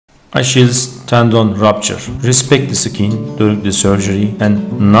Achilles tendon rupture. Respect the skin during the surgery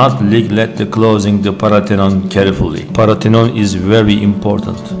and not neglect the closing the paratenon carefully. Paratenon is very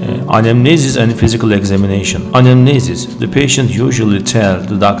important. Anemnesis and physical examination. Anemnesis. The patient usually tell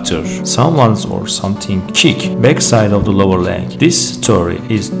the doctor someone's or something kick backside of the lower leg. This story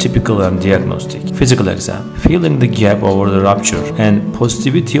is typical and diagnostic. Physical exam. Feeling the gap over the rupture and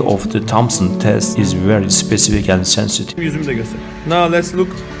positivity of the Thompson test is very specific and sensitive. Yüzümü de göster. Now let's look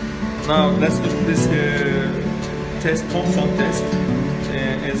this test, Thompson test.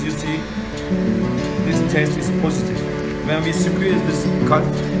 As you see, this test is positive. When we squeeze this calf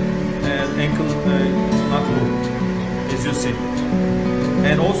and ankle not move, as you see.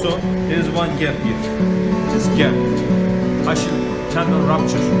 And also there is one gap here. This gap, Achilles tendon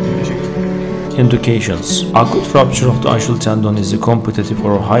rupture. Indications. Acute rupture of the Achilles tendon is a competitive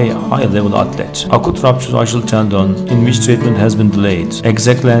or high-level athlete. Acute rupture of Achilles tendon in which treatment has been delayed.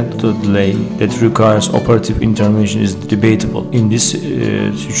 Exact length of the delay that requires operative intervention is debatable. In this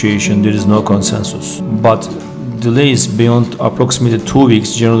situation, there is no consensus. But delays beyond approximately 2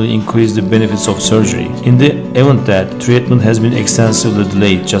 weeks generally increase the benefits of surgery. In the event that treatment has been extensively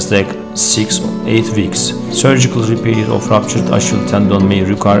delayed, just like 6 or 8 weeks, surgical repair of ruptured Achilles tendon may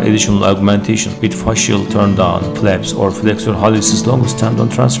require additional augmentation with fascial turn-down, flaps, or flexor hallucis longus tendon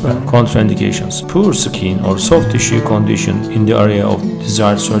transfer. Contraindications: poor skin or soft tissue condition in the area of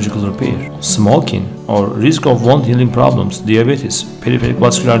desired surgical repair, smoking or risk of wound healing problems, diabetes, peripheral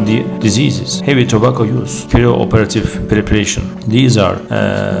vascular diseases, heavy tobacco use, preoperative preparation. These are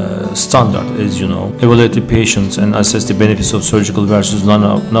standard, as you know. Evaluate the patients and assess the benefits of surgical versus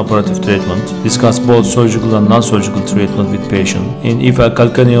non-operative treatment. Discuss both surgical and non-surgical treatment with patient. And if a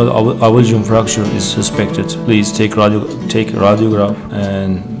calcaneal avulsion fracture is suspected, please take radiograph.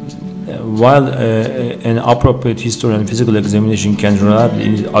 And while an appropriate history and physical examination can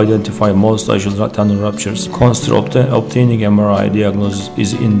reliably identify most Achilles tendon ruptures, consider obtaining MRI diagnosis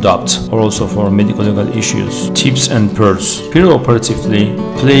is in doubt, or also for medical legal issues. Tips and pearls. Preoperatively,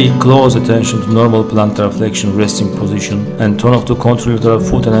 pay close attention to normal plantar flexion resting position and tone of the contralateral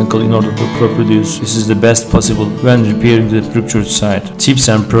foot and ankle in order to reproduce. This is the best possible when repairing the ruptured site. Tips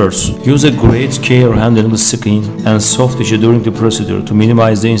and pearls. Use a great care handling the skin and soft tissue during the procedure to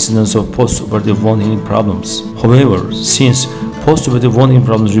minimize the incidence of post-operative wound healing problems. However, since post-operative wound healing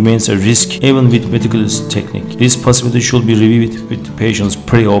problems remains a risk even with meticulous technique, this possibility should be reviewed with the patients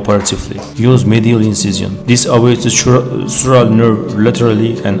pre-operatively. Use medial incision. This avoids the sural nerve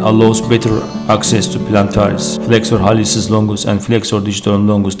laterally and allows better access to plantaris, flexor hallucis longus, and flexor digitorum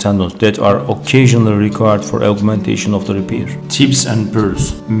longus tendons that are occasionally required for augmentation of the repair. Tips and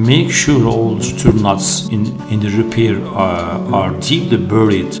pearls. Make sure all suture nuts in the repair are deeply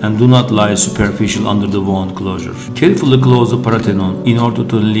buried and do not lie superficial under the wound closure. Carefully close the paratenon in order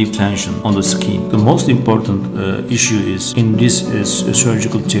to relieve tension on the skin. The most important issue is in this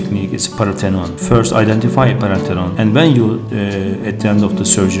surgical technique is paratenon. First, identify paratenon, and when you at the end of the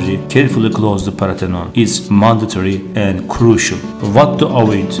surgery carefully close the paratenon. It's mandatory and crucial. What to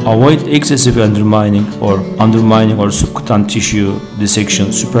avoid? Avoid excessive undermining or subcutaneous tissue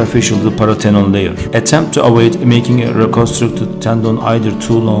dissection superficial to the paratenon layer. Attempt to avoid making a reconstructed tendon either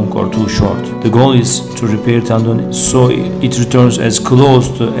too long or too short. The goal is to repair tendon so it returns as close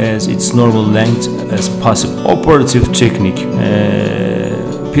to as its normal length as possible. Operative technique.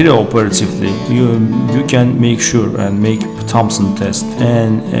 Preoperatively, you can make sure and make Thompson test,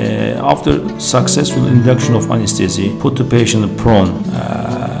 and after successful induction of anesthesia, put the patient prone.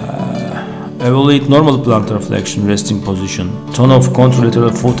 Evaluate normal plantar flexion resting position. Tone of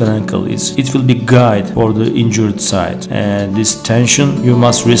contralateral foot and ankle. It will be guide for the injured side. And this tension, you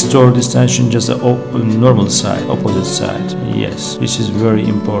must restore this tension just a normal side, opposite side. Yes, this is very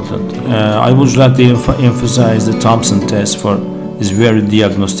important. I would like to emphasize the Thompson test for this very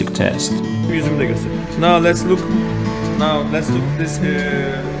diagnostic test. Yüzümü de göster. Now let's look this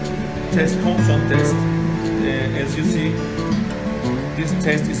test, Thompson test. As you see, this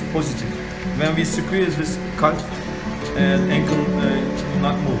test is positive. When we squeeze this calf and ankle will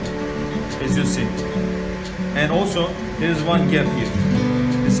not move, as you see. And also there is one gap here.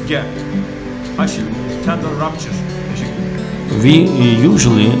 This gap, Achilles tendon rupture. We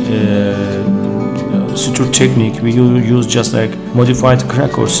usually suture technique, we use just like modified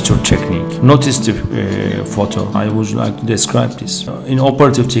crack or suture technique. Notice the photo. I would like to describe this. In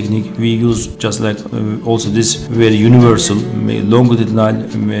operative technique, we use just like also this very universal longitudinal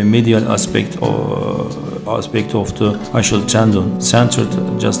medial aspect of the Achilles tendon,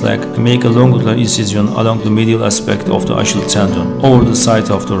 centered just like make a longitudinal incision along the medial aspect of the Achilles tendon over the site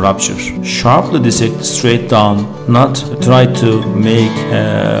of the rupture. Sharply dissect straight down, not try to make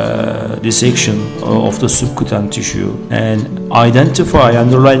dissection of the subcutaneous tissue and identify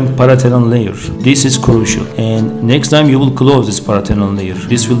underlying paratendon layer. This is crucial, and next time you will close this paratendon layer.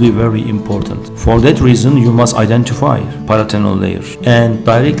 This will be very important. For that reason, you must identify paratendon layer and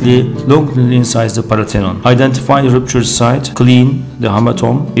directly longitudinally incise the paratendon. Identify the ruptured site, clean the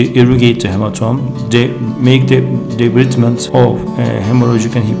hematome, irrigate the hematome, make the debridement of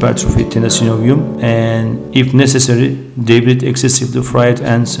hemorrhagic and hypertrophied tenosynovium, and if necessary, debride excessively fried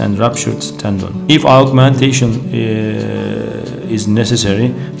ends and ruptured tendon. If augmentation is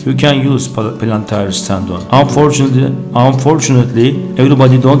necessary, you can use plantar tendon. Unfortunately,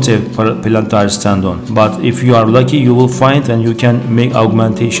 everybody don't have plantar tendon, but if you are lucky, you will find and you can make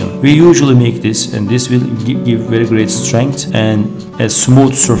augmentation. We usually make this, and this will give very great strength and a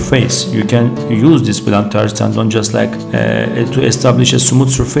smooth surface. You can use this plantar tendon just like to establish a smooth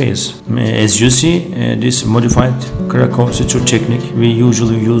surface. As you see, this modified Krakow suture technique, we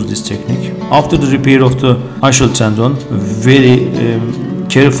usually use this technique. After the repair of the Achilles tendon, very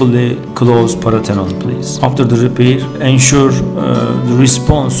carefully close paratendon, please. After the repair, ensure the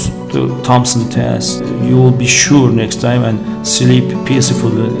response to Thompson test. You will be sure next time and sleep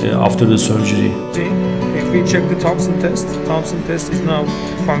peacefully after the surgery. If we check the Thompson test is now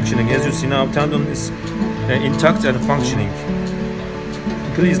functioning. As you see now, tendon is intact and functioning.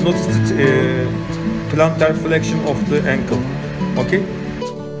 Please notice the plantar flexion of the ankle. Okay.